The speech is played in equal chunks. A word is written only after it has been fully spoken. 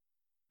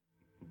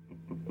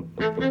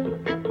Hello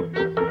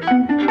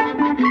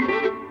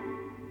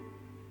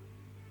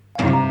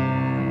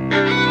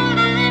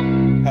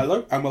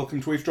and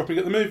welcome to Eavesdropping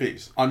at the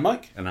Movies. I'm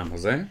Mike. And I'm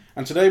Jose.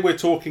 And today we're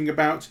talking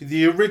about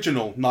the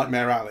original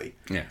Nightmare Alley.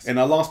 Yes. In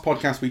our last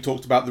podcast we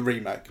talked about the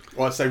remake,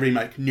 or I say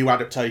remake, new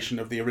adaptation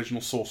of the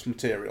original source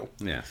material.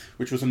 Yes.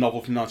 Which was a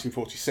novel from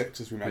 1946,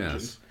 as we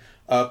mentioned,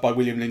 Yes. By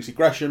William Lindsay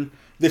Gresham.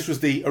 This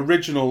was the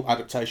original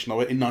adaptation of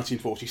it in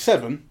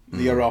 1947,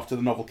 the year after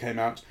the novel came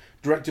out,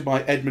 directed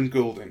by Edmund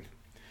Goulding,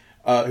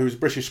 who is a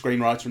British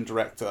screenwriter and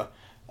director,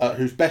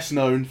 who's best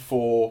known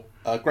for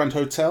Grand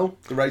Hotel,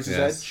 The Razor's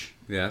Edge.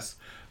 Yes.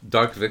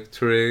 Dark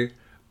Victory,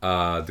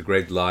 The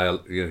Great Lie.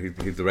 You know,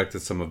 he directed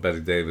some of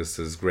Bette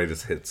Davis's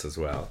greatest hits as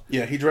well.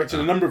 Yeah, he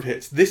directed a number of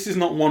hits. This is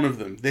not one of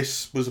them.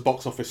 This was a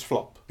box office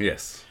flop.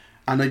 Yes.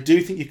 And I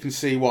do think you can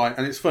see why.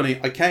 And it's funny,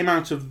 I came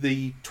out of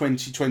the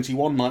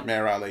 2021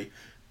 Nightmare Alley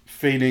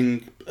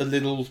feeling a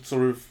little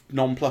sort of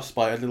nonplussed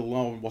by it, I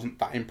wasn't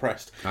that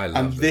impressed. I love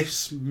and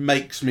this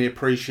makes me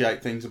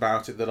appreciate things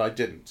about it that I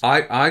didn't.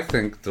 I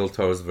think Del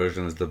Toro's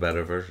version is the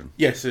better version.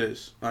 Yes, it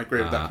is. I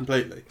agree with that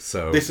completely.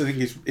 So this, I think,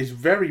 is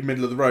very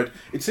middle of the road.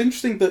 It's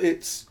interesting that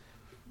it's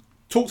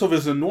talked of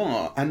as a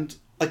noir, and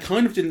I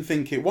kind of didn't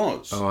think it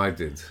was. Oh, I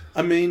did.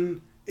 I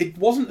mean, it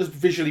wasn't as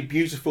visually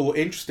beautiful or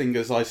interesting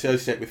as I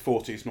associate with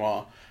 40s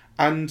noir.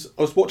 And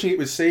I was watching it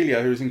with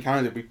Celia, who was in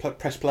Canada. We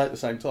pressed play at the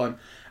same time.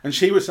 And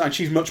she was saying,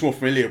 she's much more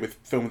familiar with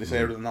film of this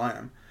era than I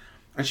am.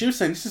 And she was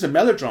saying, this is a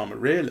melodrama,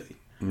 really.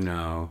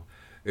 No,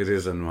 it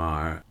is a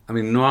noir. I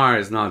mean, noir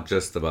is not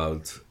just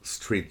about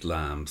street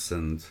lamps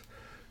and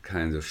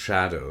kind of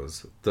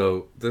shadows,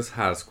 though this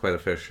has quite a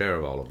fair share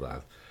of all of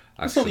that.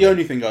 That's not the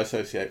only thing I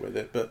associate with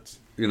it, but...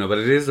 You know, but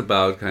it is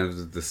about kind of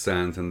the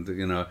descent and,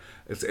 you know,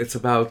 it's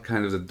about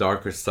kind of the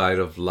darker side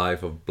of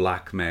life, of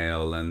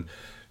blackmail and,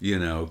 you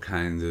know,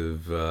 kind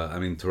of, I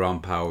mean,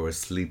 Tyrone Power is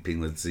sleeping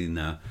with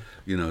Xena,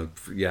 you know,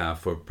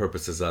 for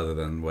purposes other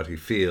than what he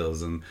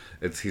feels, and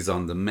he's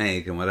on the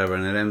make and whatever,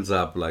 and it ends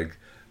up like,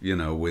 you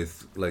know,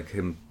 with like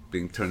him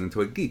being turned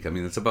into a geek. I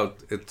mean, it's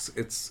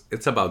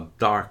about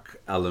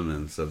dark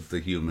elements of the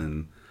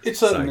human. It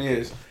certainly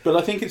psyche. is, but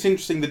I think it's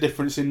interesting the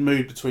difference in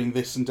mood between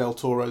this and Del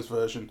Toro's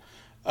version.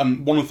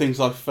 One of the things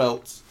I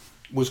felt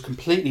was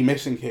completely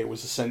missing here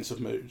was a sense of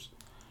mood.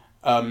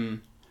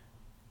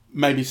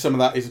 Maybe some of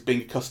that is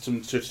being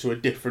accustomed to a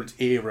different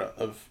era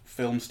of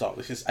film style.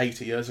 This is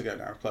 80 years ago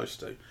now, close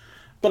to.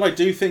 But I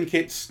do think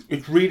it's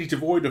really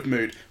devoid of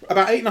mood.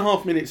 About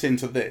 8.5 minutes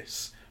into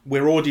this,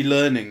 we're already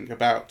learning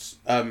about...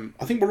 I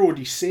think we're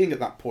already seeing at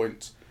that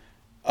point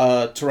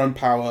Tyrone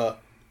Power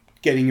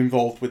getting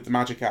involved with the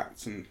magic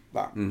acts and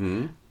that.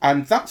 Mm-hmm.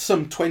 And that's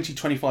some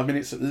 20-25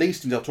 minutes at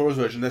least in Del Toro's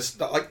version. There's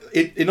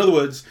in other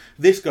words,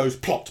 this goes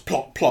plot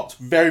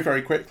very,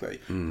 very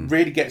quickly.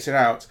 Really gets it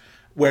out.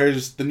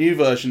 Whereas the new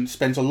version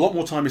spends a lot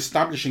more time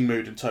establishing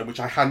mood and tone, which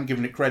I hadn't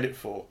given it credit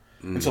for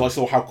until I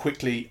saw how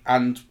quickly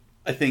and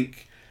I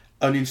think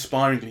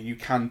uninspiringly you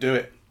can do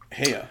it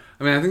here.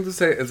 I mean, I think to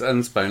say it's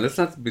uninspiring, let's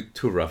not be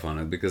too rough on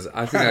it, because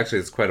I think actually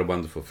it's quite a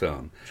wonderful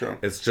film. Sure.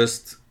 It's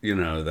just, you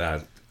know,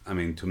 that, I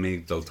mean, to me,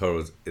 Del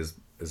Toro is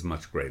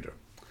much greater.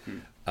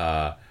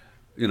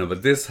 You know,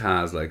 but this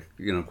has, like,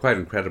 you know, quite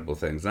incredible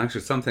things. And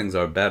actually, some things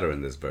are better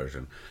in this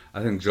version.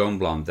 I think Joan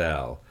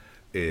Blondell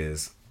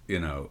is, you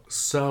know,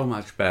 so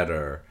much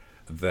better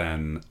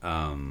than...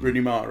 Rooney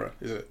Mara,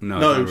 is it?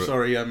 No,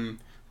 sorry,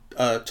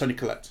 Toni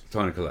Collette.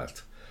 Toni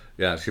Collette.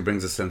 Yeah, she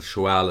brings a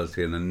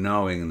sensuality and a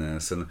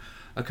knowingness and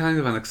a kind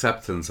of an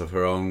acceptance of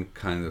her own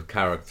kind of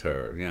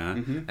character, yeah,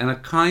 and a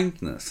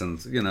kindness,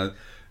 and, you know,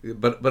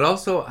 but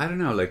also, I don't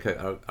know, like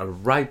a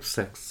ripe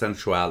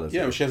sensuality.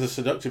 Yeah, she has a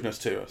seductiveness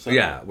to her. So.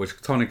 Yeah, which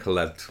Toni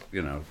Collette,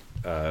 you know,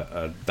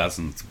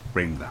 doesn't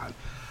bring that.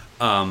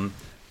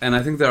 And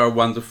I think there are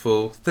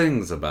wonderful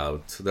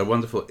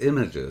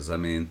images. I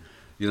mean,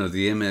 you know,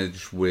 the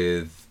image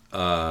with,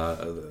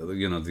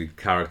 you know, the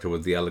character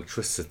with the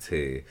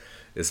electricity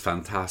is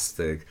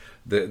fantastic.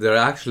 There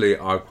actually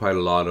are quite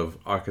a lot of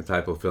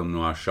archetypal film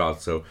noir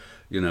shots. So,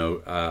 you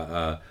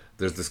know,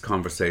 there's this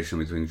conversation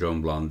between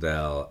Joan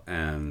Blondell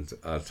and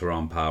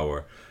Tyrone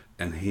Power,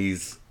 and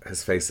his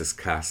face is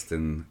cast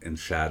in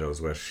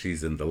shadows where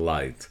she's in the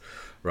light,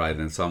 right?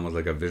 And it's almost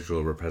like a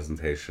visual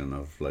representation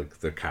of like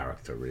the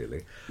character,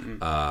 really,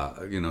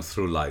 you know,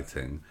 through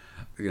lighting.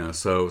 You know,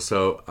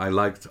 so I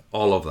liked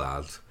all of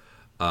that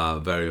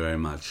very, very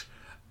much.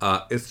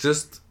 It's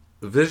just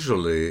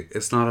visually,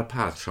 it's not a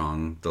patch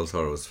on Del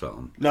Toro's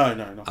film. No,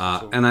 not at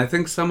all. And I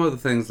think some of the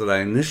things that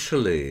I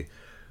initially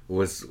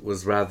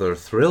was rather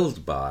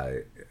thrilled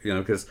by, you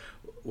know, because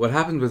what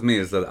happened with me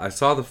is that I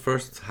saw the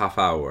first half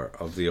hour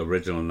of the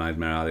original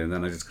Nightmare Alley, and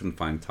then I just couldn't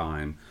find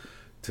time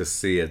to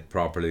see it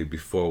properly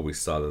before we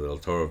saw the Del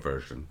Toro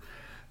version.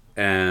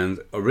 And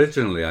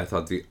originally, I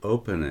thought the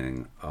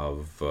opening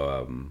of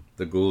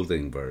the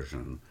Goulding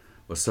version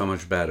was so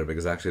much better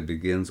because actually it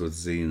begins with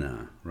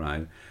Xena,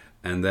 right?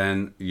 And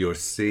then you're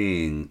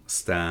seeing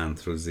Stan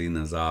through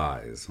Xena's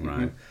eyes,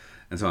 right?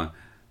 And so on.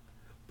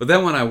 But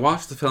then when I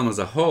watched the film as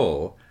a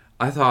whole,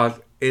 I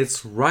thought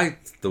it's right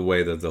the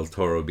way that Del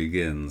Toro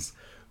begins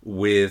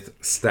with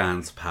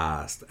Stan's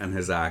past and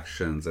his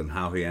actions and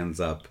how he ends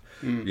up,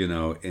 you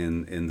know,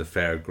 in the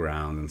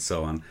fairground and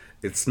so on.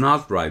 It's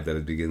not right that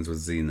it begins with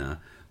Xena,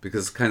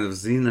 because kind of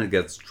Xena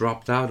gets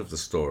dropped out of the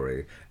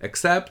story,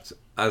 except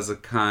as a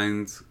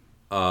kind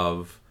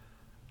of,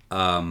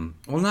 well,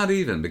 not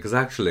even, because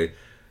actually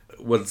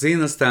what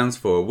Xena stands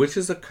for, which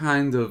is a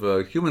kind of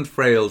a human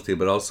frailty,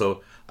 but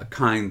also a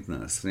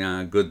kindness,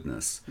 a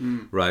goodness,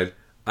 right?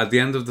 At the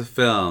end of the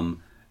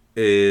film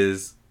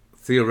is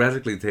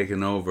theoretically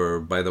taken over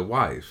by the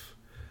wife,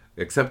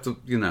 except,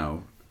 you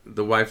know,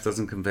 the wife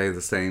doesn't convey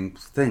the same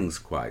things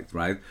quite,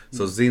 right?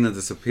 So Xena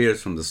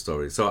disappears from the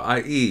story. So,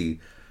 i.e.,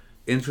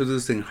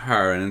 introducing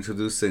her and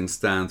introducing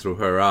Stan through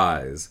her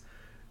eyes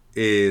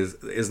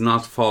is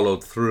not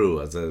followed through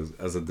as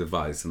a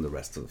device in the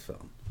rest of the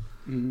film.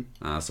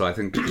 So I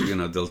think, you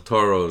know, Del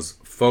Toro's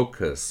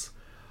focus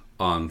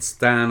on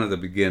Stan at the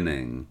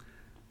beginning,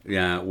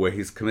 where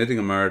he's committing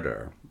a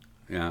murder,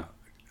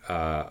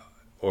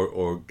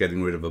 or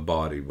getting rid of a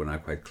body, we're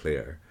not quite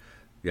clear,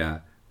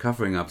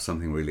 covering up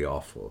something really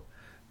awful,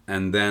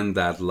 and then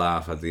that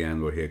laugh at the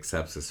end where he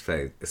accepts his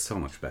fate is so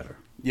much better.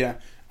 Yeah,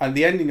 and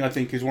the ending, I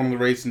think, is one of the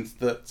reasons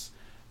that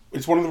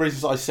it's one of the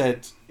reasons I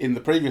said in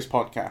the previous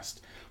podcast.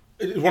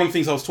 It's one of the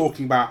things I was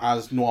talking about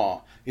as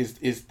noir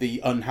is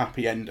the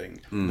unhappy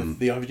ending,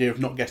 the idea of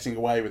not getting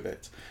away with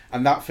it,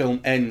 and that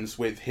film ends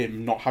with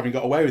him not having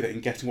got away with it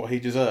and getting what he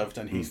deserved,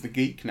 and he's the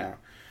geek now.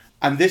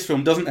 And this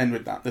film doesn't end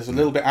with that. There's a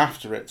little bit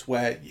after it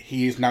where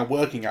he is now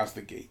working as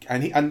the geek,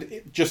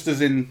 and just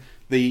as in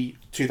the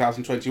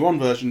 2021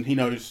 version, he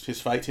knows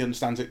his fate. He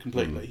understands it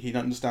completely. He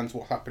understands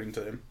what's happening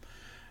to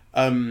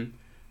him.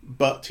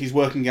 But he's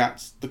working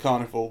at the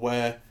carnival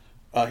where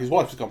his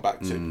wife has gone back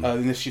to.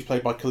 In this, she's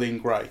played by Colleen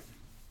Gray,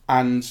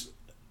 and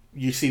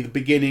you see the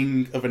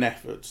beginning of an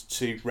effort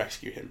to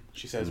rescue him.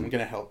 She says, "I'm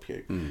going to help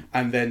you."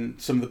 And then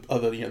some of the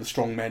other, the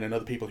strong men and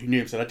other people who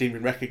knew him said, "I didn't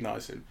even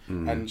recognise him."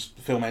 And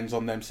the film ends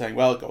on them saying,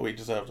 "Well, got what he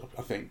deserved,"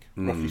 I think,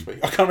 roughly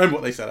speaking. I can't remember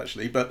what they said,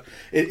 actually, but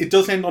it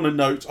does end on a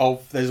note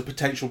of there's a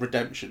potential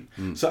redemption.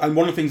 So, and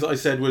one of the things that I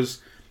said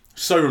was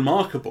so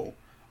remarkable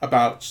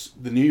about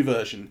the new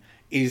version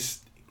is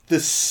the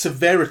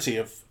severity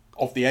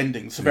of the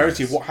ending, the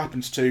severity of what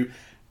happens to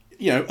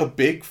a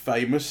big,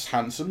 famous,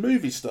 handsome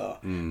movie star,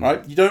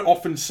 right? You don't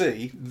often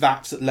see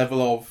that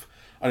level of,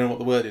 I don't know what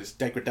the word is,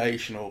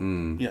 degradation or,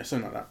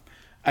 something like that.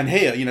 And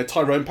here,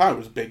 Tyrone Power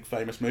was a big,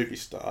 famous movie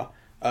star,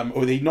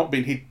 or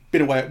he'd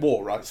been away at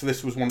war, right? So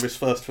this was one of his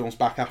first films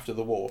back after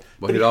the war.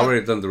 Well, he'd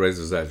already done The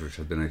Razor's Edge, which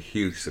had been a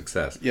huge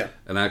success. Yeah.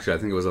 And actually, I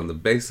think it was on the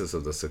basis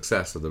of the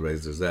success of The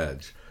Razor's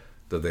Edge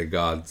that they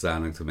got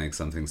Zanuck to make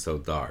something so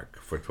dark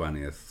for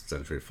 20th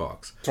Century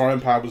Fox.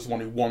 Tyrone Power was the one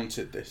who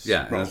wanted this.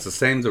 Yeah, role. And it's the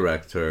same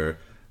director,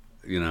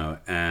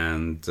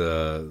 and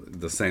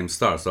the same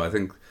star. So I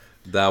think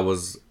that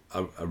was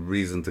a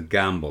reason to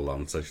gamble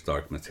on such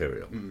dark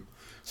material.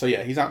 So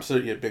yeah, he's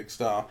absolutely a big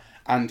star,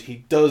 and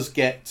he does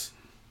get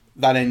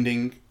that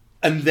ending,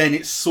 and then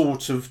it's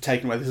sort of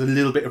taken away. There's a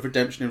little bit of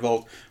redemption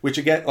involved, which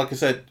again, like I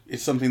said,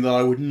 is something that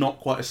I would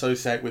not quite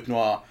associate with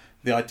noir.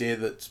 The idea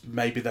that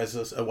maybe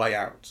there's a way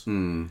out.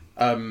 Even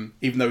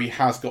though he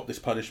has got this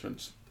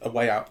punishment, a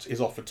way out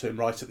is offered to him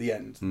right at the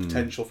end.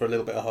 Potential for a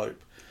little bit of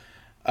hope.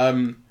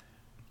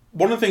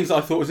 One of the things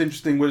I thought was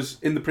interesting was,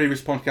 in the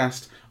previous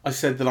podcast, I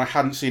said that I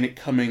hadn't seen it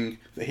coming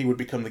that he would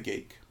become the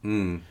geek.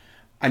 And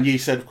you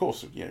said, of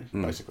course,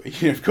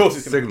 basically. Of course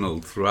it's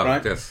signalled throughout,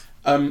 right? Yes.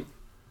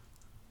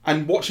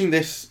 And watching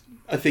this,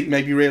 I think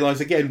made me realise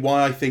again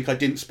why I think I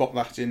didn't spot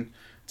that in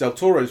Del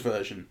Toro's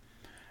version.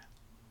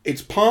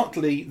 It's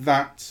partly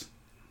that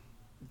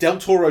Del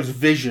Toro's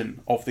vision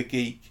of the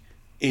geek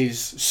is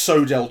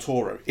so Del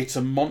Toro. It's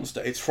a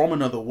monster. It's from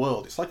another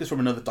world. It's like it's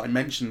from another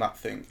dimension, that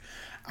thing.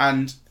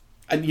 And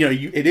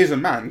it is a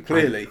man,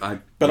 clearly. I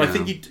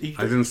think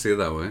I didn't see it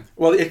that way.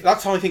 Well,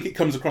 that's how I think it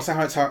comes across.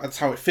 That's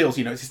how it feels.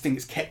 It's this thing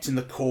that's kept in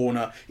the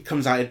corner. It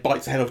comes out, it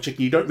bites the head off a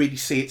chicken. You don't really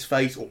see its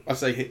face, or I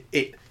say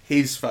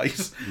his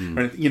face,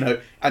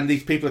 and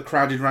these people are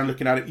crowded around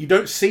looking at it. You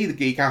don't see the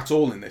geek at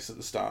all in this at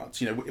the start.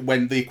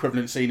 When the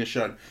equivalent scene is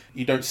shown,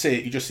 you don't see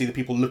it. You just see the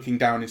people looking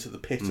down into the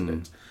pit of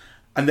it.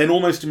 And then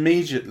almost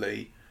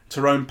immediately,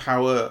 Tyrone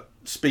Power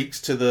speaks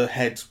to the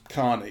head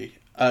Carney,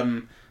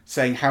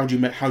 saying, how do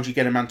you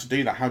get a man to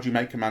do that? How do you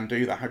make a man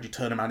do that? How do you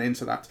turn a man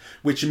into that?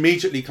 Which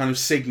immediately kind of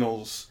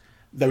signals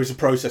there is a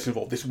process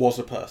involved. This was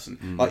a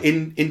person. Like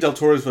in Del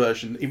Toro's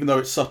version, even though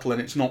it's subtle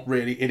and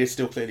it is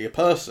still clearly a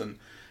person,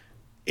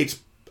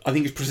 I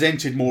think it's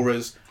presented more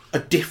as a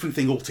different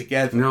thing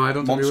altogether. No, I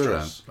don't agree with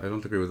that. I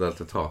don't agree with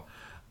that at all.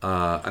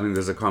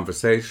 There's a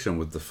conversation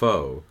with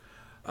Defoe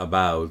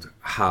about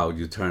how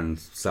you turn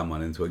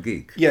someone into a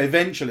geek. Yeah,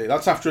 eventually.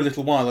 That's after a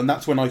little while, and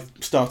that's when I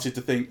started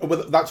to think...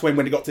 Well, that's when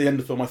it got to the end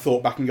of the film, I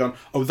thought back and gone,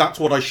 oh, that's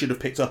what I should have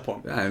picked up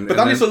on. Yeah, but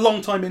that is a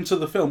long time into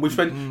the film.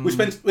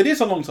 It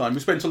is a long time. We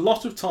spent a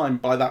lot of time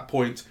by that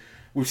point.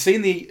 We've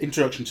seen the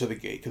introduction to the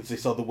geek as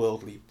this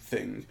otherworldly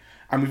thing,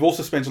 and we've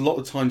also spent a lot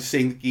of time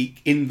seeing the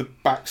geek in the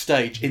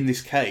backstage, in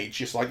this cage,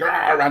 just like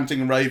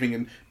ranting and raving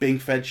and being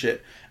fed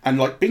shit, and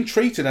like being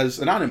treated as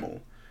an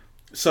animal.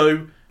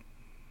 So,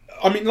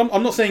 I mean,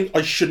 I'm not saying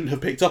I shouldn't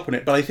have picked up on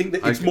it, but I think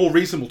that it's more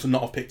reasonable to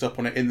not have picked up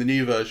on it in the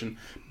new version,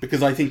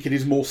 because I think it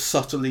is more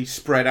subtly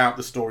spread out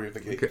the story of the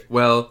geek. Okay.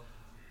 Well,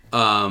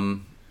 I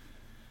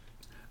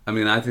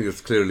mean, I think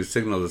it's clearly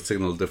signaled. It's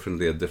signaled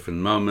differently at different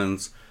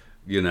moments.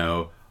 You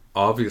know,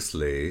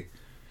 obviously,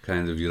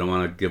 kind of, you don't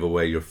want to give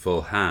away your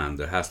full hand.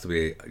 There has to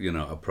be, you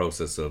know, a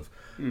process of,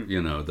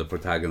 you know, the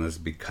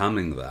protagonist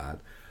becoming that.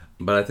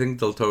 But I think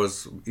Del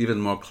Toro's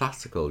even more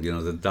classical. You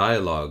know, the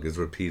dialogue is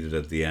repeated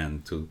at the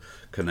end to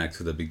connect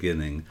to the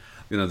beginning.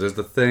 You know, there's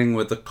the thing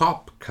with the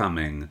cop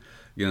coming,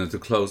 you know, to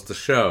close the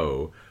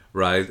show,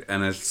 right?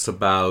 And it's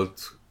about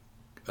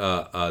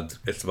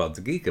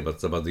the geek, but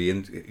it's about the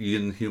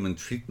inhuman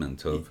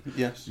treatment of,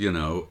 Yes. you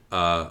know,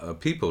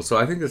 people. So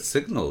I think it's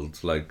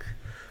signaled, like,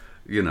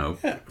 you know,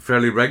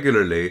 fairly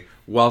regularly,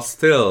 while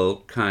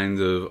still kind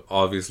of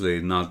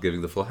obviously not giving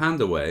the full hand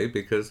away,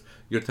 because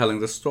you're telling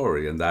the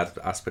story, and that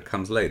aspect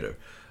comes later.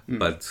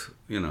 But,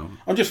 you know,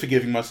 I'm just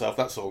forgiving myself.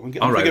 That's all. I'm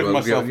all right, forgiving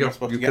well,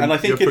 myself. And I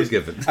think you're it is,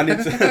 forgiven. and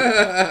it's,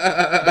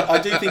 but I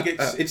do think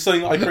it's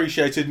something that I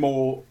appreciated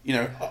more. You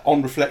know,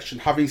 on reflection,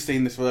 having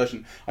seen this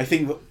version, I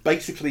think that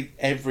basically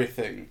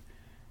everything,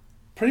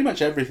 pretty much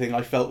everything,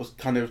 I felt was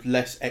kind of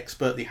less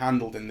expertly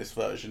handled in this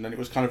version, and it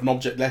was kind of an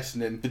object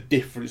lesson in the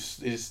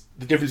differences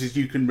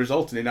you can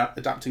result in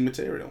adapting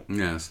material.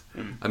 Yes.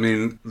 I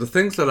mean, the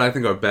things that I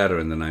think are better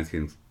in the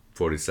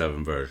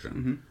 1947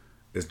 version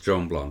is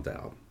Joan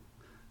Blondell.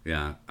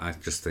 Yeah, I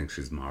just think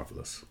she's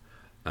marvelous.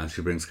 And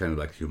she brings kind of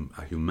like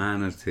a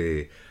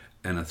humanity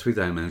and a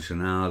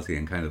three-dimensionality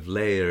and kind of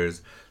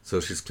layers. So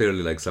she's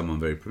clearly like someone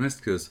very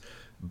promiscuous,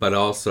 but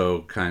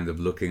also kind of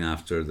looking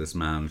after this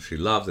man she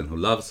loved and who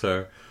loves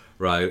her,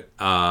 right?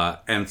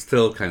 And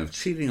still kind of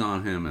cheating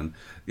on him. And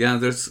yeah,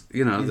 there's,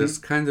 you know, there's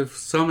kind of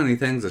so many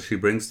things that she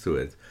brings to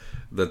it.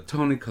 That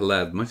Toni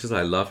Collette, much as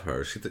I love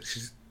her,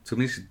 she's to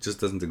me, she just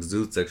doesn't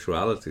exude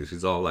sexuality.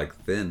 She's all like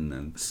thin.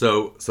 And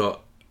so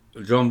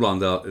Joan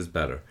Blondell is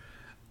better.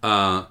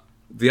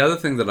 The other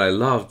thing that I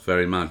loved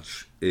very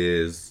much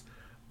is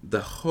the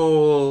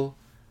whole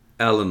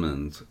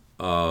element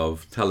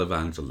of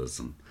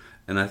televangelism.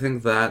 And I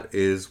think that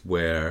is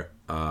where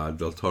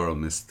Del Toro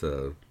missed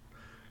a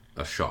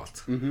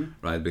shot,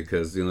 right?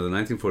 Because, you know, the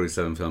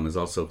 1947 film is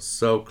also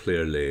so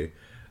clearly,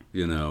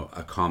 you know,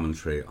 a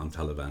commentary on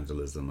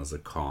televangelism as a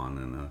con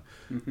and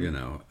you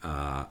know,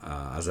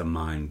 as a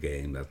mind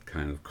game that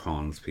kind of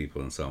cons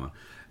people and so on.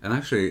 And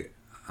actually,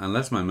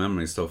 unless my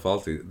memory is so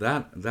faulty,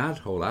 that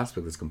whole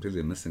aspect is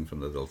completely missing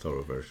from the Del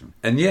Toro version.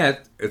 And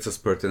yet, it's as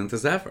pertinent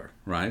as ever,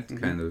 right?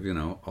 Kind of, you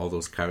know, all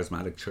those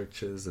charismatic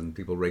churches and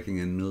people raking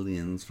in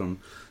millions from,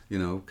 you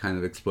know, kind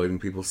of exploiting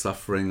people's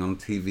suffering on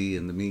TV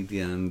and the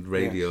media and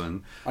radio. Yes.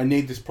 And I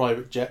need this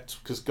private jet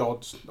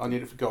because I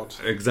need it for God.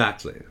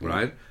 Exactly,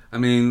 right? I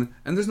mean,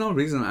 and there's no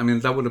reason, I mean,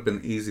 that would have been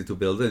easy to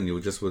build in.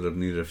 You just would have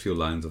needed a few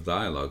lines of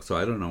dialogue. So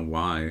I don't know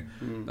why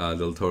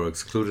Del Toro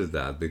excluded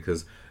that,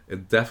 because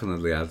it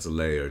definitely adds a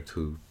layer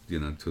to, you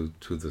know,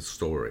 to the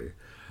story.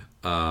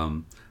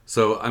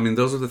 So I mean,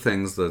 those are the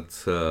things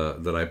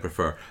that I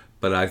prefer.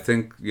 But I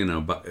think, you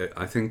know,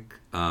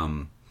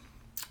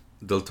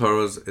 Del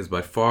Toro's is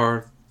by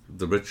far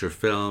the richer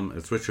film.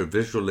 It's richer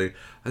visually.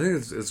 I think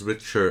it's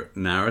richer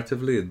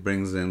narratively. It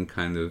brings in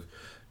kind of,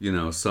 you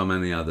know, so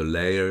many other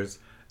layers.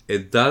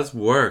 It does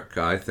work,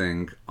 I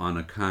think, on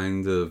a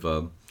kind of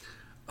a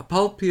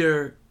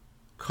pulpier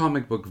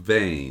comic book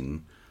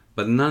vein,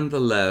 but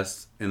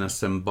nonetheless in a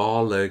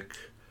symbolic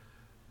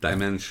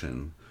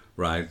dimension,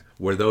 right?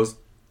 Where those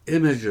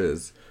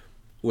images,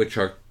 which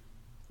are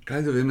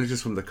kind of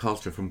images from the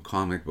culture, from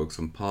comic books,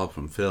 from pulp,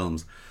 from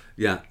films,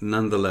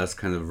 nonetheless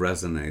kind of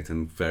resonate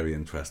in very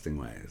interesting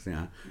ways.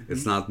 Yeah,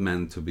 it's not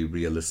meant to be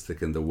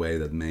realistic in the way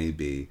that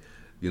maybe,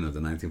 you know,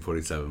 the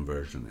 1947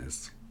 version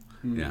is.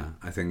 Yeah,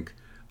 I think,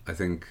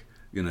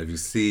 you know, if you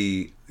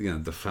see, you know,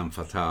 the femme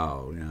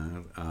fatale,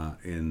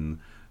 in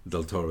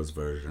Del Toro's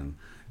version,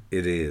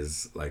 it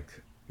is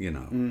like, you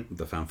know,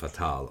 the femme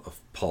fatale of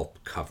pulp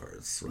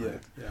covers, right?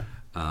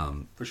 Yeah,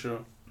 for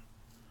sure.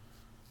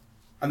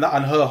 And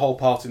her whole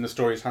part in the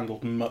story is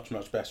handled much,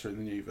 much better in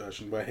the new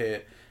version, where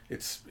here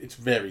it's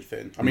very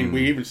thin. I mean,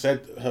 we even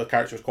said her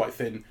character was quite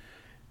thin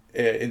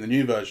in the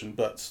new version,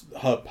 but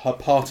her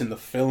part in the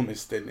film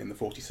is thin in the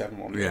 47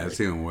 one. Yeah,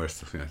 it's even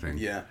worse, I think.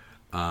 Yeah.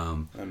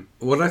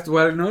 What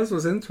I noticed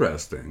was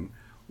interesting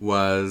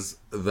was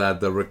that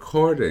the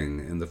recording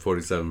in the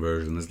 47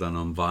 version is done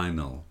on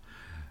vinyl,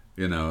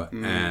 you know,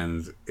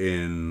 and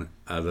in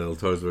the Del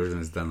Toro's version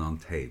is done on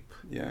tape.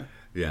 Yeah.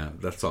 Yeah,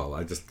 that's all.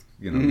 I just,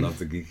 you know, love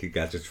the geeky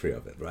gadgetry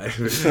of it, right?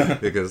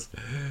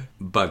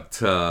 But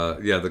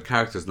the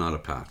character's not a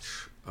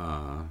patch.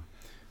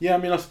 Yeah, I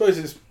mean, I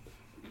suppose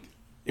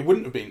it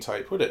wouldn't have been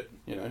tape, would it?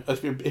 You know,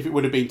 if it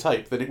would have been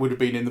tape, then it would have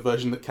been in the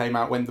version that came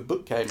out when the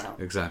book came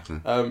out. Exactly.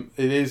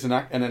 It is an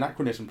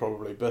anachronism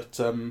probably, but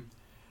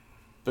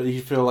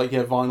you feel like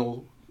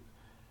vinyl.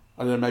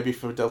 I don't know, maybe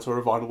for Del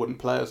Toro, vinyl wouldn't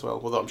play as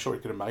well, although I'm sure he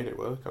could have made it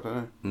work. I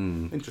don't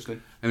know.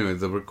 Interesting. Anyway,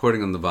 the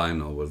recording on the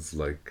vinyl was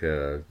like,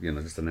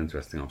 just an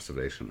interesting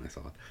observation, I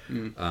thought.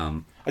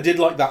 I did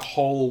like that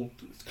whole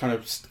kind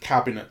of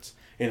cabinet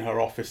in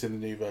her office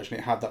in the new version.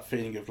 It had that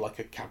feeling of like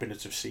a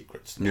cabinet of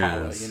secrets and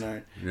power, Yes.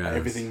 Yes.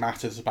 Everything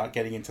matters about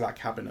getting into that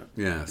cabinet.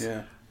 Yes.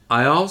 Yeah.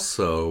 I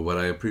also, what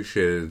I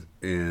appreciated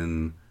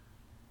in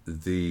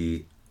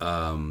the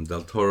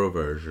Del Toro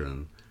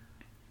version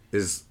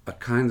is a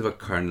kind of a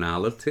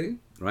carnality,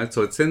 right?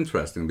 So it's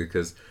interesting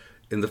because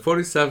in the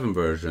 47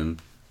 version,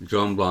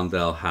 Joan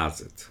Blondell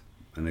has it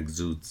and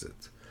exudes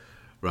it,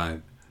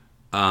 right?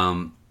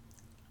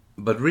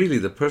 But really,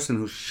 the person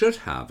who should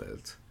have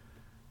it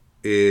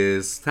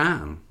is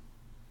Stan.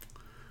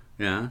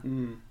 Yeah?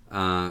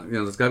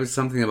 There's got to be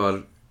something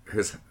about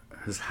his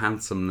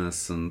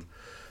handsomeness and,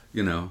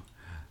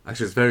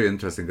 actually it's very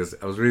interesting because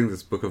I was reading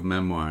this book of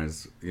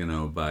memoirs,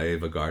 by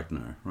Ava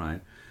Gardner,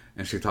 right?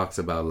 And she talks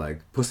about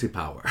like pussy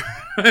power.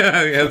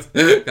 Yes,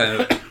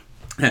 kind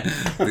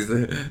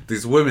of.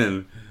 These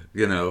women,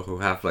 who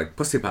have like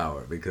pussy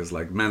power because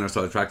like men are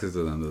so attracted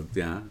to them that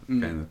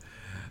kind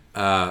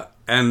of.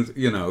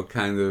 And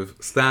kind of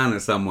Stan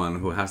is someone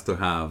who has to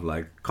have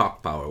like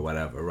cock power,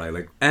 whatever, right?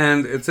 Like,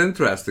 and it's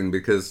interesting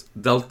because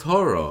Del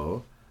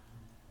Toro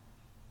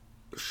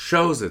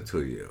shows it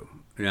to you,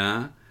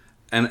 yeah.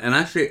 And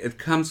actually, it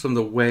comes from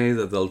the way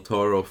that Del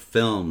Toro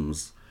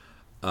films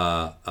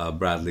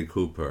Bradley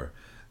Cooper.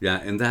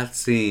 Yeah, in that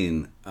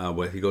scene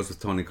where he goes with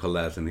Toni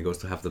Collette and he goes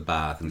to have the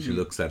bath and she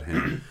looks at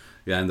him.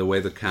 Yeah, and the way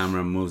the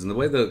camera moves and the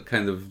way the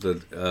kind of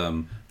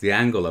the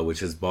angle at which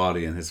his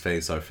body and his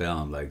face are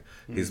filmed, like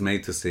he's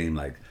made to seem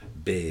like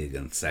big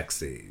and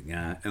sexy.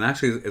 Yeah, and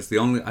actually, I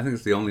think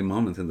it's the only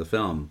moment in the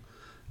film,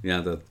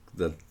 that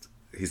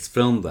he's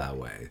filmed that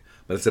way.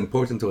 But it's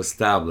important to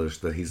establish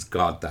that he's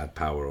got that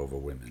power over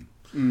women.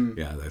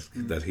 Yeah,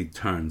 that he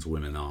turns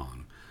women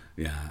on.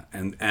 Yeah,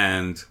 and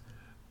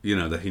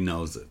that he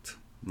knows it,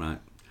 right?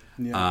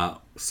 Yeah.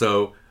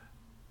 So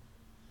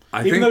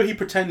I Even think though he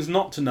pretends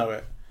not to know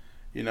it,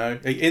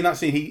 in that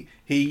scene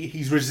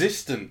he's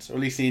resistant, or at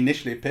least he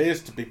initially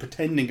appears to be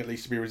pretending at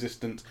least to be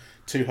resistant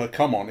to her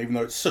come on, even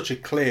though it's such a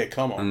clear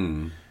come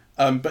on.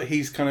 But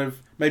he's kind of,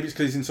 maybe it's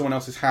because he's in someone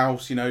else's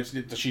house,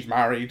 she's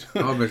married.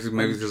 Oh,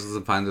 maybe he just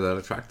doesn't find it that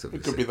attractive.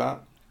 It could be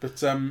that. But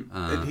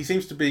he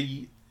seems to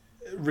be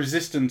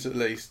resistant, at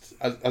least,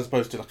 as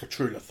opposed to like a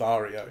true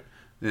Lothario.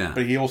 Yeah.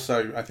 But he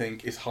also, I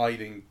think, is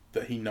hiding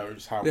that he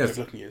knows how good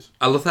looking he is.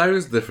 A Lothario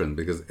is different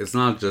because it's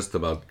not just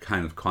about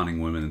kind of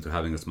conning women into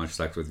having as much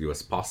sex with you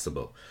as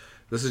possible.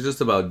 This is just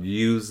about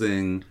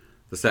using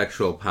the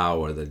sexual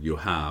power that you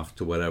have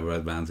to whatever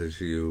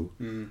advantage you...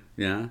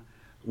 Yeah?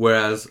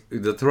 Whereas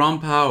the Theron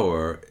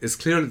Power is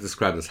clearly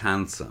described as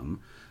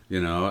handsome,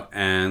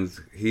 and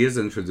he is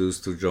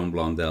introduced to Joan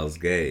Blondell's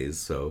gaze,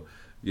 so,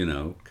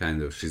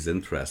 kind of she's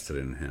interested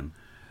in him.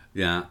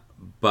 Yeah,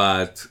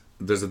 but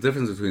there's a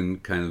difference between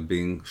kind of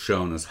being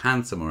shown as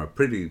handsome or a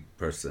pretty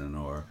person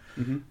or,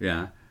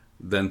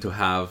 than to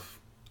have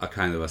a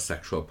kind of a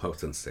sexual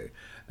potency.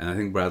 And I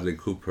think Bradley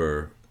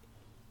Cooper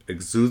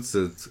exudes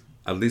it,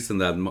 at least in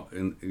that,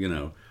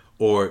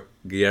 or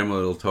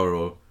Guillermo del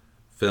Toro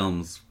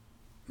films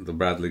the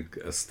Bradley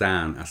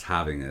Stan as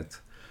having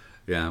it,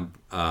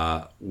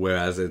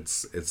 whereas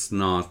it's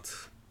not.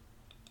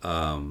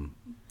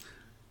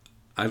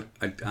 I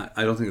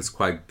don't think it's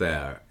quite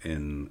there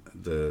in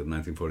the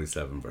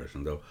 1947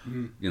 version, though.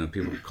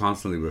 People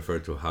constantly refer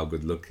to how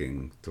good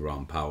looking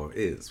Theron Power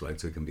is, right?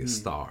 So he can be a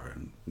star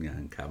and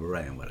in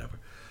cabaret and whatever,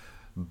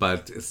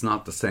 but it's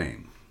not the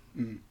same.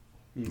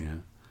 Yeah.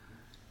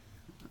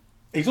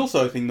 He's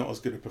also, I think, not as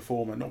good a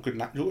performer, not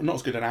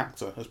as good an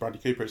actor as Bradley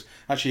Cooper is.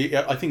 Actually,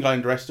 I think I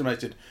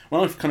underestimated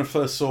when I kind of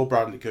first saw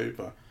Bradley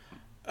Cooper.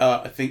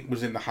 I think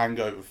was in the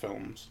Hangover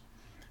films,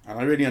 and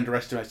I really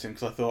underestimated him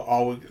because I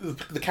thought,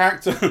 the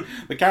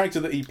character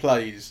that he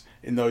plays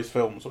in those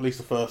films, or at least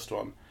the first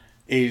one,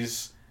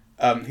 is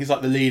he's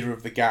like the leader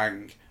of the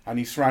gang, and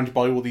he's surrounded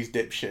by all these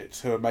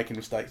dipshits who are making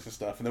mistakes and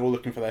stuff, and they're all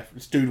looking for their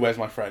dude. Where's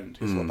my friend?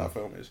 Is what that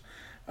film is.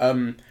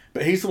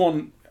 But he's the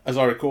one, as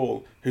I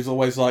recall, who's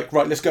always like,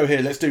 right, let's go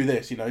here, let's do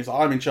this. He's like,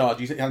 I'm in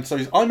charge.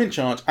 I'm in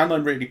charge, and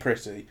I'm really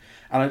pretty.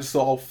 And I just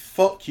thought, oh,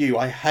 fuck you.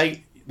 I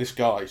hate this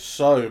guy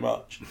so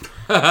much.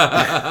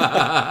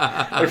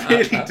 I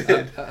really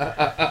did.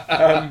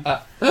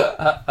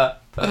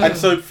 And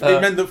so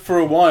it meant that for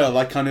a while,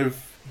 I kind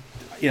of,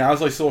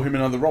 as I saw him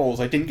in other roles,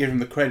 I didn't give him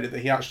the credit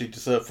that he actually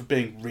deserved for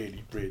being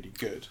really, really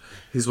good.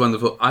 He's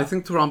wonderful. I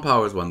think Theron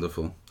Power is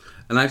wonderful.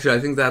 And actually, I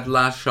think that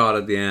last shot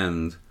at the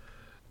end,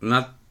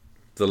 not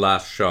the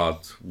last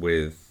shot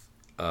with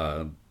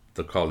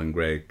the Colin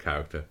Gray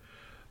character,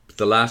 but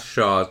the last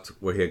shot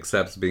where he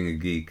accepts being a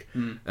geek,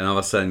 and all of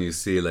a sudden you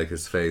see like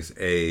his face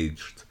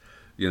aged,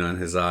 and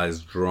his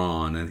eyes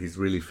drawn, and he's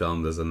really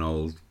filmed as an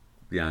old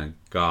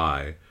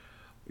guy.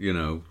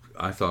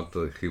 I thought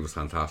that he was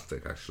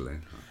fantastic, actually.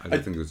 I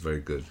think he was very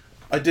good.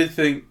 I did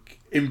think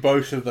in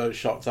both of those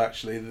shots,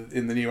 actually,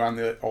 in the new and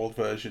the old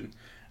version,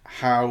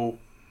 how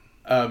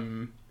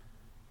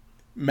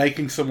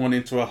making someone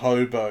into a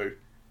hobo,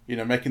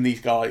 making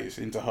these guys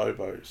into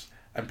hobos,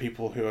 and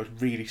people who are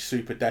really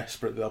super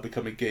desperate that they'll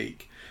become a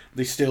geek,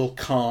 they still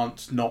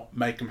can't not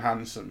make them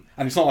handsome.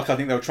 And it's not like I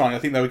think they were trying. I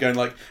think they were going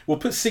like, we'll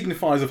put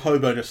signifiers of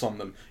hobo-ness on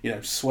them.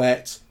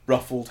 Sweat,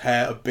 ruffled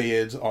hair, a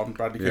beard on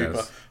Bradley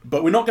Cooper.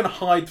 But we're not going to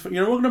hide...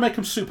 we're going to make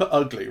them super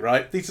ugly,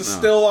 right? These are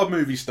still our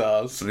movie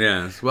stars.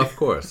 Yes, well, of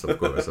course.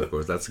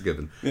 That's a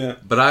given. Yeah.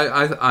 But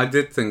I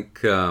did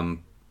think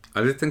Tyrone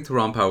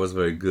Power was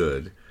very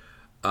good.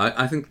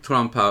 I think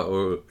Tyrone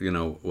Power,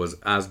 was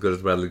as good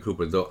as Bradley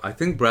Cooper, though I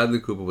think Bradley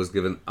Cooper was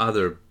given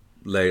other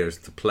layers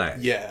to play.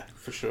 Yeah,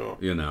 for sure.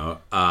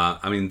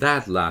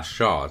 That last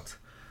shot,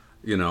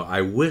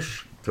 I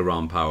wish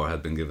Tyrone Power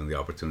had been given the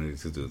opportunity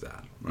to do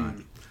that, right?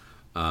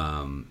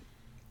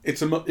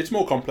 It's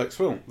more complex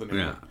film than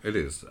it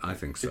is. I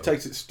think so. It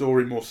takes its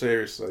story more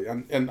seriously,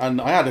 and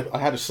I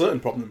had a certain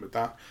problem with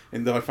that,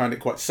 in that I found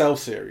it quite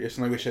self-serious,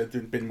 and I wish there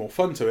had been more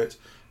fun to it.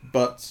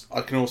 But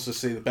I can also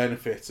see the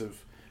benefit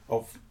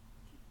of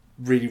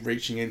really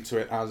reaching into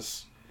it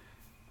as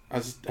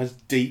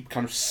deep,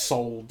 kind of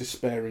soul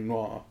despairing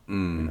noir.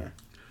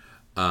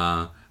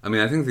 I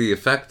think the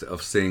effect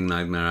of seeing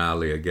Nightmare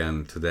Alley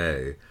again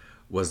today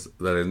was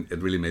that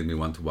it really made me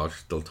want to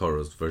watch Del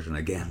Toro's version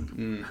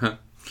again.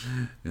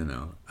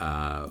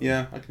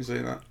 Yeah, I can see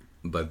that.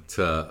 But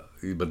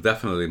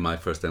definitely my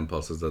first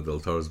impulse is that Del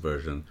Toro's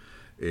version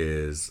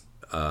is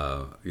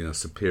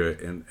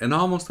superior in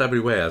almost every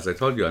way. As I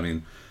told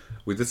you,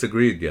 we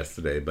disagreed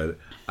yesterday, but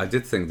I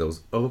did think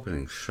those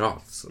opening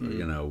shots,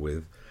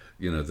 with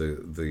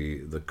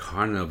the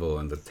carnival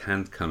and the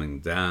tent coming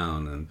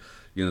down, and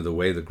the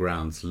way the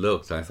grounds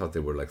looked, I thought they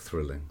were like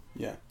thrilling.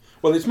 Yeah.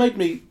 Well, it's made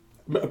me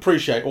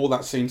appreciate all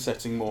that scene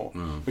setting more,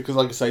 because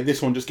like I say,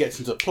 this one just gets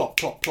into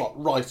plot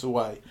right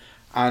away,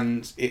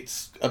 and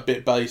it's a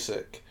bit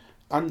basic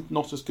and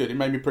not as good. It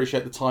made me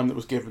appreciate the time that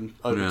was given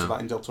over to that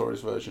in Del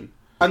Toro's version,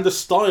 and the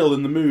style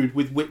and the mood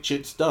with which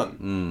it's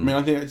done.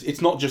 I think it's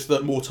not just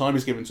that more time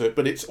is given to it,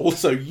 but it's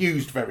also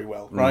used very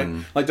well, right?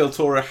 Like Del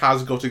Toro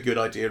has got a good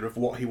idea of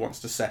what he wants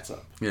to set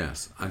up.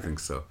 Yes, I think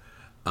so.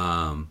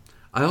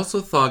 I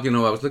also thought, I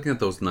was looking at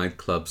those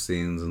nightclub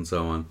scenes and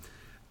so on,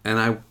 and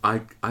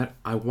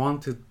I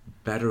wanted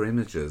better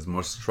images,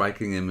 more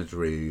striking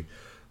imagery,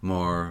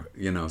 more,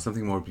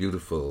 something more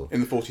beautiful. In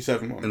the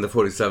 47 one. In the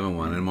 47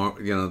 one, and more,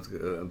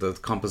 the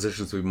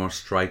compositions to be more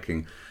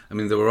striking.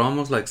 There were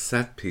almost like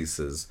set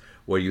pieces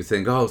where you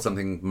think, oh,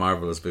 something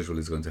marvelous visually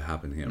is going to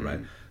happen here,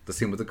 right? The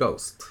scene with the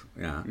ghost,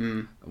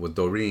 with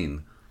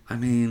Doreen.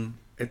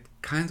 It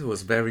kind of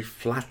was very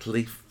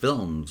flatly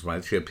filmed,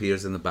 right? She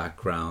appears in the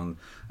background.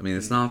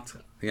 It's not,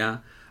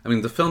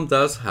 the film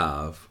does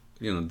have,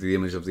 the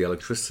image of the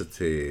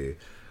electricity,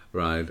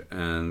 right?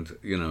 And,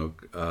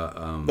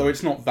 though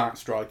it's not that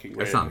striking,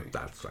 really. It's not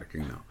that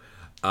striking, no.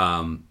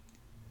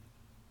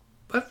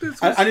 But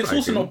it's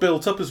also not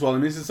built up as well.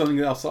 This is something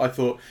else that I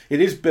thought. It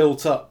is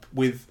built up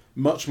with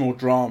much more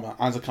drama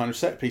as a kind of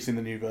set piece in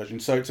the new version.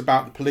 So it's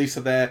about the police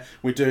are there.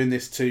 We're doing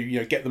this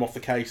to get them off the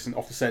case and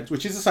off the scent,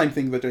 which is the same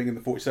thing they're doing in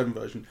the 47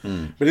 version.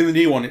 But in the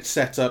new one, it's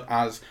set up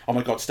as, oh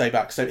my god, stay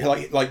back. Stay,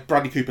 like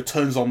Bradley Cooper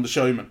turns on the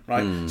showman,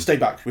 right? Stay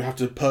back. We have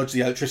to purge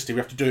the electricity. We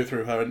have to do it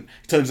through her, and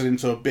he turns it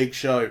into a big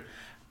show.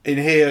 In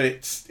here,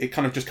 it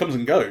kind of just comes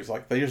and goes.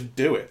 Like they just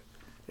do it.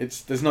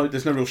 There's no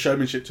real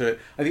showmanship to it.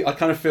 I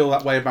kind of feel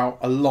that way about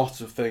a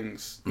lot of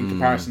things in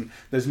comparison.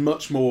 There's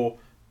much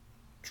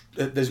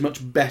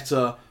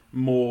better,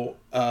 more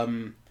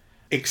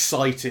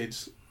excited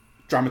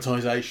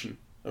dramatisation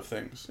of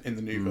things in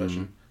the new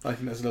version. I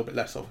think there's a little bit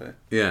less of here.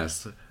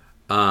 Yes,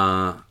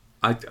 and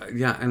I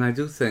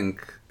do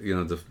think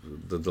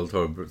the Del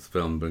Toro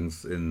film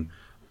brings in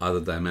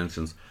other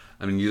dimensions.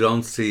 You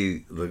don't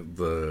see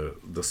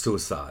the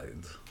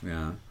suicide,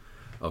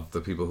 of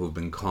the people who've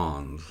been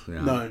conned.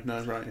 Yeah.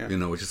 No, right,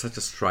 yeah. Which is such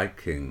a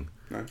striking...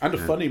 No. And a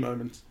funny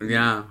moment.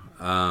 Yeah.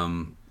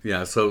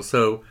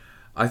 So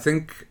I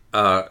think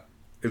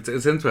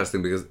it's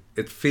interesting because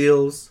it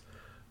feels...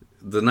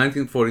 The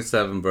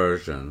 1947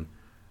 version...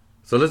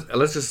 So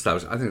let's just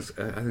establish... I think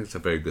it's a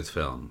very good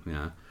film,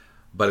 yeah?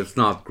 But it's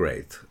not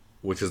great,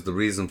 which is the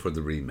reason for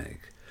the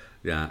remake.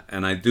 Yeah,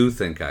 and I do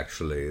think,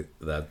 actually,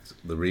 that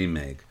the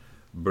remake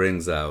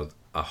brings out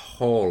a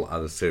whole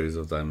other series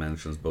of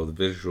dimensions, both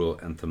visual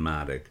and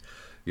thematic,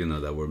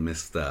 that were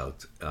missed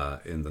out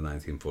in the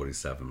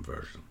 1947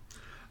 version.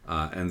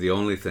 And the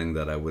only thing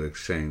that I would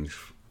exchange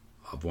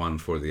of one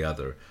for the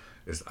other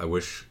is I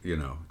wish,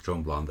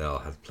 Joan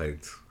Blondell had played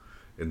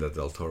in the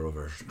Del Toro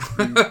version.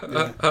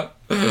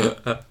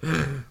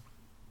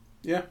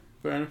 Yeah,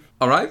 fair enough.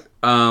 All right.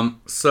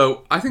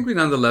 So I think we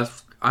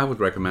nonetheless... I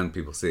would recommend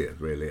people see it,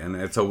 really. And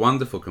it's a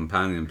wonderful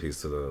companion piece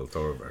to the Del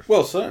Toro version.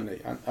 Well,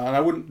 certainly. And I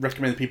wouldn't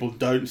recommend people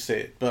don't see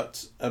it,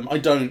 but I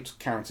don't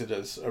count it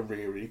as a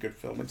really, really good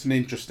film. It's an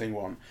interesting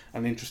one,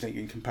 and interesting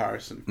in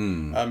comparison.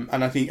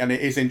 And I think, and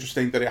it is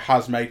interesting that it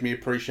has made me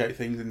appreciate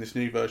things in this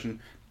new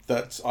version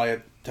that I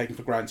had taken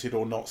for granted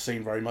or not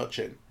seen very much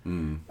in.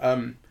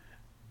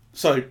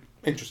 So,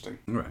 interesting.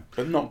 Right.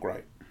 But not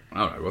great.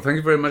 All right. Well, thank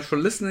you very much for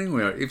listening.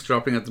 We are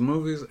Eavesdropping at the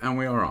Movies, and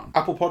we are on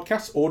Apple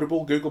Podcasts,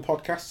 Audible, Google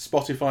Podcasts,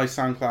 Spotify,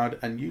 SoundCloud,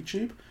 and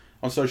YouTube.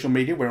 On social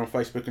media, we're on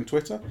Facebook and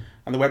Twitter.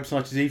 And the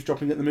website is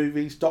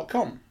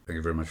eavesdroppingatthemovies.com. Thank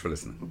you very much for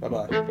listening.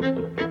 Bye-bye.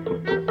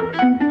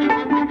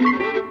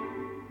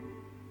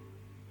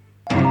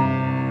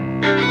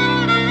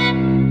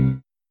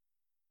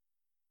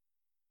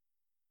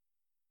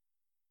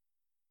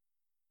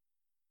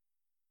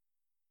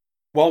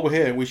 While we're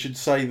here, we should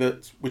say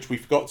that, which we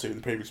forgot to in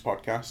the previous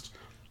podcast,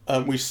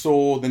 we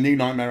saw the new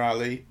Nightmare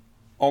Alley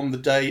on the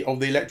day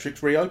of the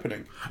Electric's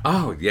reopening.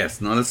 Oh,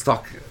 yes. No, let's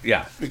talk.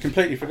 Yeah. We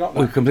completely forgot that.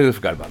 We completely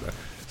forgot about that.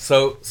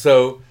 So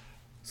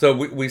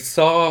we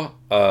saw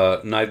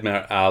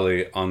Nightmare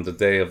Alley on the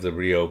day of the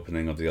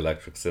reopening of the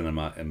Electric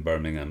Cinema in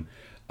Birmingham,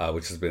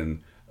 which has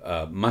been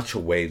much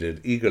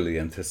awaited, eagerly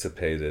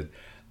anticipated.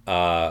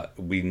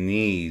 We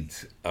need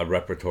a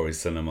repertory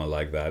cinema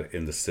like that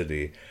in the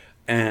city.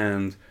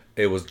 And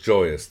it was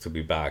joyous to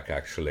be back,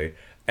 actually.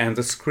 And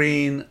the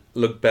screen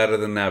looked better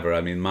than ever.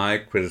 I mean, my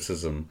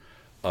criticism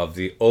of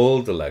the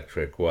old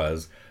Electric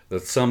was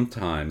that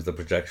sometimes the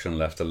projection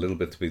left a little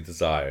bit to be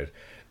desired.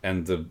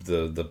 And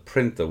the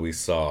print that we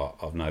saw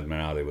of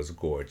Nightmare Alley was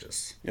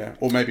gorgeous. Yeah,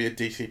 or maybe a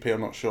DCP,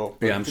 I'm not sure.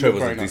 Yeah, I'm sure it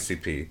was a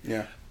DCP.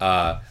 Yeah.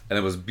 And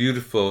it was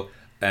beautiful.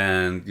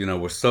 And, you know,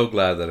 we're so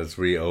glad that it's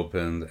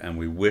reopened. And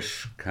we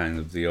wish kind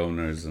of the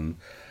owners and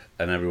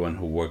everyone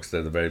who works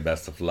there the very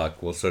best of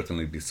luck. We'll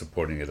certainly be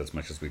supporting it as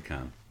much as we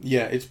can.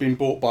 Yeah, it's been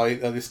bought by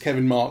this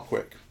Kevin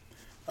Markwick,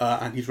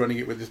 and he's running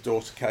it with his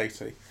daughter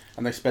Katie.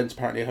 And they spent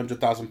apparently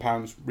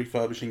 £100,000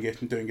 refurbishing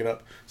it and doing it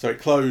up. So it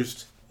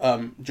closed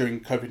during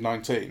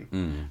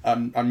COVID-19,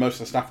 and most of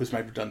the staff was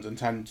made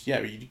redundant. And yeah,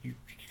 you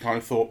kind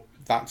of thought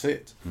that's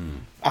it.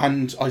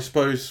 And I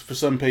suppose for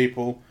some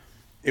people,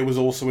 it was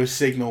also a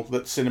signal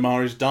that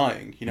cinema is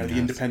dying. You know, the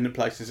independent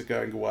places are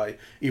going away,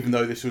 even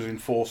though this was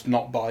enforced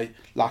not by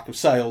lack of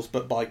sales,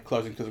 but by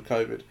closing because of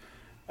COVID.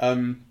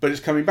 But it's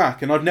coming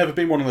back, and I've never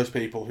been one of those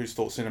people who's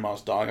thought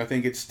cinema's dying. I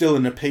think it's still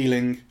an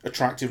appealing,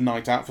 attractive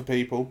night out for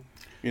people.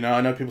 You know,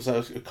 I know people say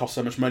it costs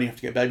so much money, you have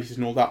to get babysitters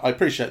and all that. I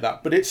appreciate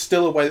that, but it's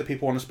still a way that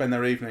people want to spend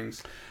their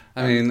evenings.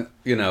 I mean,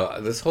 you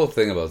know, this whole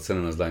thing about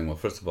cinemas dying, well,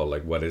 first of all,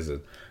 like, what is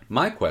it?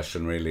 My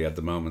question really at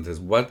the moment is,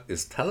 what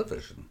is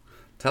television?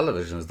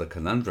 Television is the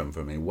conundrum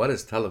for me. What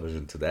is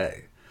television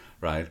today,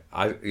 right?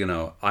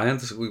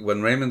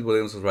 When Raymond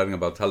Williams was writing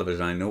about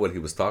television, I knew what he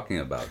was talking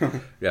about.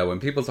 Yeah, when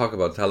people talk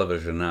about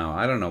television now,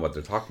 I don't know what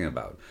they're talking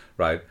about,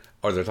 right?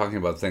 Or they're talking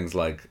about things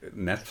like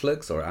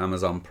Netflix or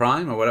Amazon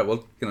Prime or whatever.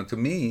 Well, you know, to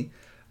me,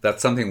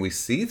 that's something we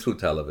see through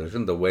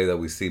television, the way that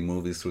we see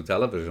movies through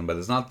television, but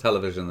it's not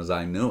television as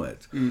I knew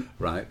it,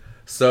 right?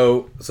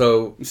 So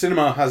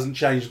cinema hasn't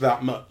changed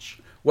that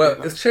much.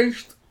 Well, it's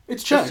changed.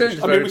 It's changed.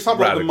 I mean, we talk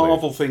about the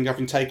Marvel thing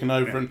having taken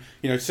over, and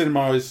you know,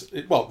 cinema is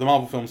the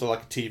Marvel films are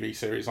like a TV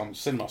series on the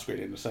cinema screen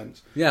in a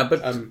sense. Yeah, but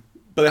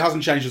it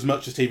hasn't changed as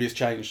much as TV has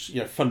changed,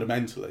 you know,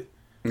 fundamentally.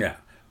 Yeah.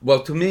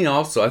 Well, to me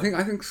also, I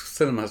think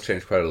cinema has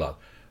changed quite a lot,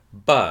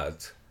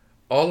 but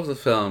all of the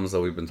films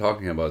that we've been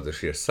talking about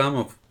this year, some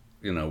of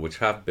which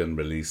have been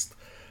released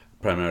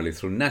primarily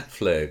through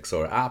Netflix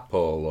or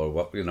Apple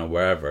or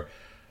wherever.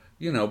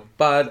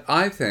 But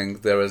I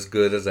think they're as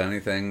good as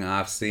anything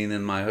I've seen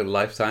in my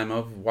lifetime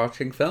of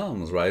watching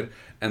films, right?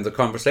 And the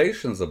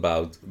conversations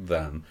about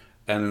them,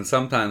 and in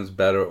sometimes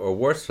better or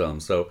worse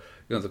films. So,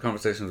 the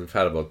conversations we've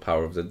had about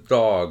Power of the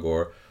Dog,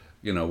 or,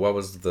 what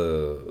was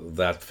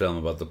that film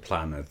about the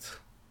planet?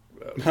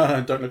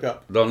 Don't Look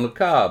Up. Don't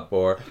Look Up,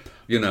 or,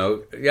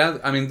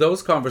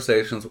 those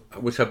conversations,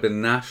 which have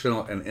been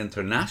national and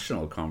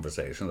international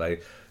conversations,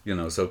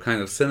 so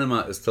kind of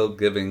cinema is still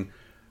giving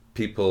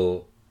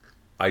people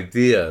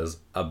ideas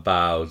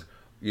about,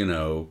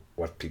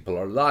 what people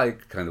are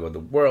like, kind of what the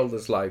world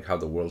is like, how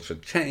the world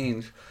should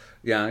change,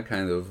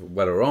 kind of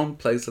what our own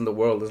place in the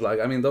world is like.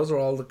 I mean, those are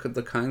all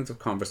the kinds of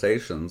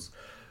conversations,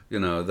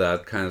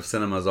 that kind of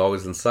cinema has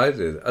always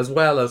incited, as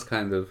well as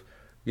kind of,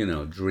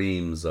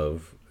 dreams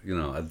of,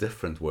 a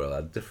different world,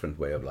 a different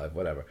way of life,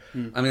 whatever.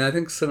 I mean, I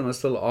think cinema is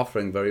still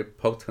offering very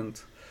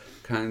potent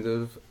kind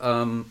of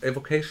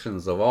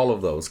evocations of all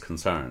of those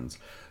concerns,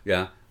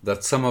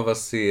 that some of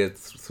us see it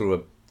through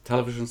a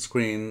television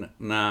screen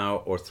now,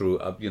 or through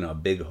a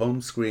big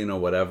home screen or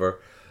whatever,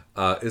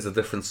 is a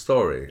different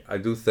story. I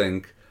do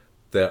think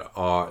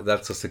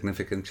that's a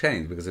significant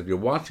change, because if you're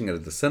watching it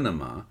at the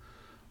cinema,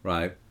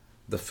 right,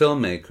 the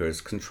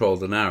filmmakers control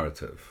the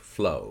narrative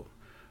flow.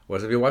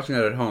 Whereas if you're watching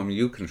it at home,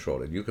 you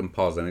control it. You can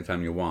pause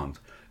anytime you want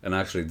and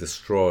actually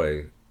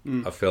destroy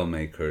a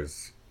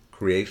filmmaker's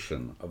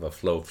creation of a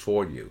flow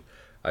for you,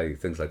 i.e.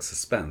 things like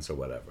suspense or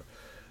whatever.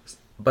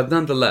 But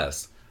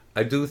nonetheless,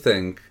 I do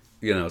think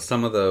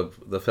some of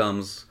the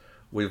films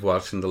we've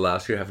watched in the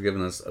last year have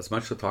given us as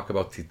much to talk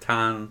about.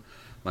 Titan,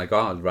 my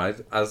God, right,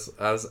 as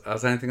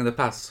anything in the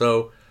past.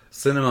 So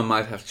cinema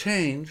might have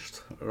changed,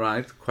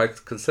 right,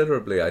 quite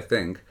considerably, I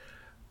think.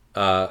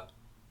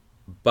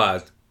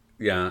 But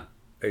yeah,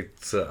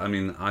 it's.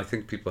 I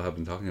think people have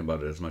been talking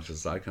about it as much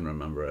as I can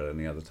remember at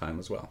any other time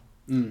as well.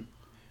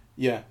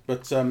 Yeah,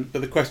 but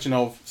the question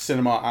of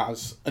cinema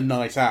as a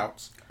night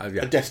out,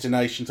 Yeah. a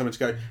destination, something to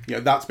go,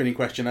 that's been in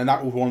question, and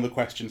that was one of the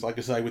questions, like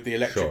I say, with the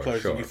electric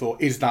closing. Sure. You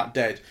thought, is that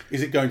dead?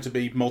 Is it going to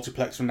be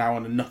multiplex from now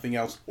on and nothing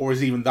else, or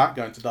is even that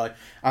going to die?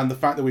 And the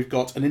fact that we've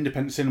got an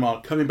independent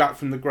cinema coming back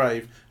from the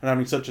grave and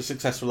having such a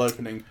successful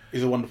opening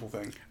is a wonderful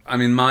thing. I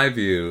mean, my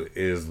view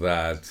is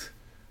that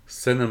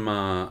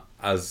cinema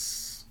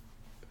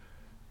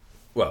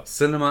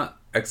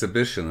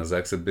exhibition as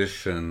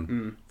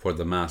exhibition for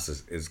the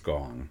masses is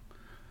gone.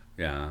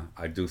 Yeah,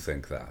 I do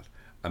think that.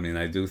 I mean,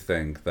 I do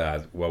think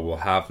that what we'll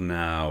have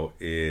now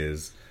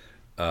is,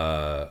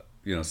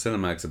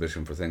 cinema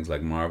exhibition for things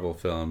like Marvel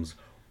films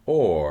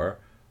or,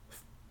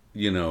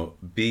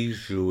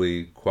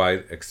 bijou-y,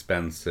 quite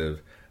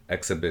expensive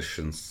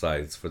exhibition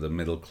sites for the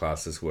middle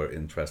classes who are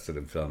interested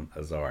in film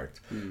as art.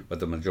 But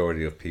the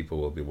majority of people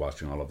will be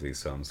watching all of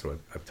these films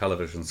through a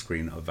television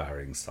screen of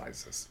varying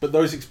sizes. But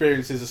those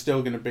experiences are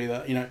still going to be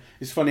there.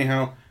 It's funny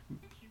how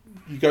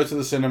you go to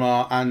the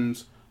cinema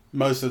and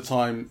most of the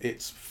time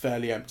it's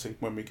fairly empty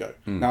when we go.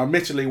 Now,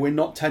 admittedly, we're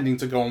not tending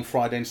to go on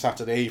Friday and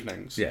Saturday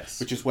evenings, yes,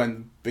 which is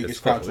when the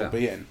biggest crowds will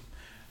be in.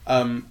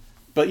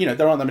 But,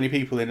 there aren't that many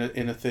people in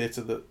a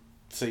theatre that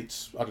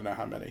seats, I don't know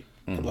how many,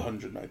 a couple of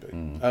hundred maybe.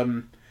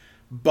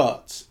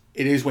 But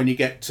it is when you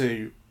get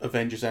to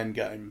Avengers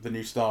Endgame, the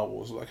new Star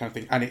Wars, that kind of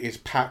thing, and it is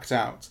packed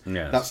out.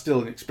 Yes. That's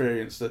still an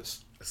experience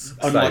that's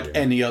unlike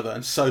any other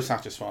and so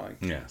satisfying.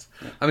 Yes.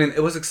 Yeah. I mean,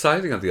 it was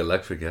exciting at the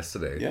Electric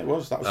yesterday. Yeah, it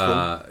was. That was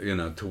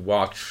fun. To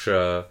watch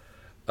the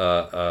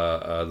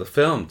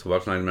film, to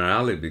watch Nightmare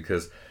Alley,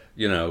 because,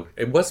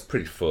 it was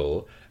pretty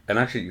full. And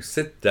actually, you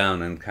sit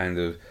down and kind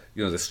of,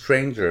 the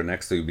stranger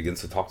next to you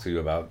begins to talk to you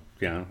about,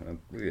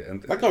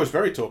 and that guy was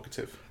very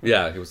talkative.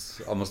 Yeah, he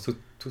was almost too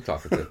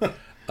talkative.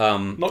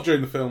 Not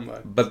during the film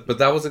though. But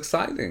that was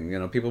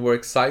exciting. People were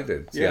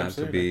excited.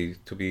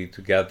 To be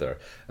together.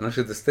 And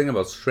actually, this thing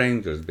about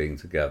strangers being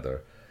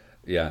together,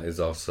 is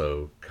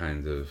also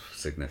kind of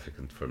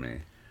significant for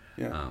me.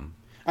 Yeah.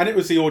 And it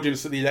was the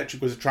audience that the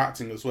Electric was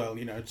attracting as well.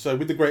 So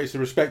with the greatest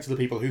of respect to the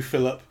people who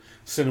fill up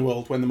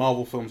Cineworld when the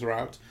Marvel films are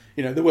out,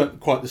 they weren't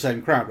quite the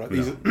same crowd, right?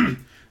 No.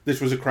 This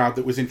was a crowd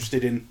that was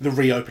interested in the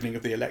reopening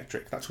of the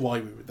Electric. That's why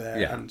we were there.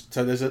 Yeah. And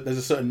so there's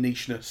a certain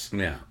nicheness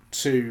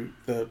to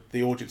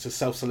the audience, a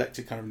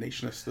self-selected kind of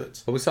nicheness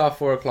that. But we saw a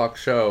 4:00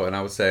 show, and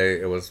I would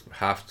say it was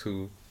half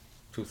to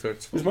 2/3 full.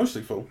 It was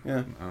mostly full,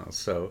 yeah.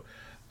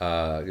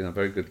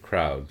 Very good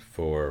crowd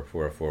for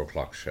a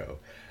 4:00 show.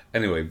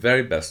 Anyway,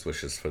 very best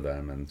wishes for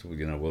them, and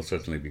we'll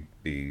certainly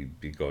be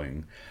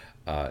going.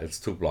 It's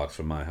 2 blocks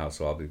from my house,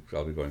 so I'll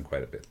be going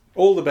quite a bit.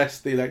 All the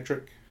best, the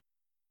Electric.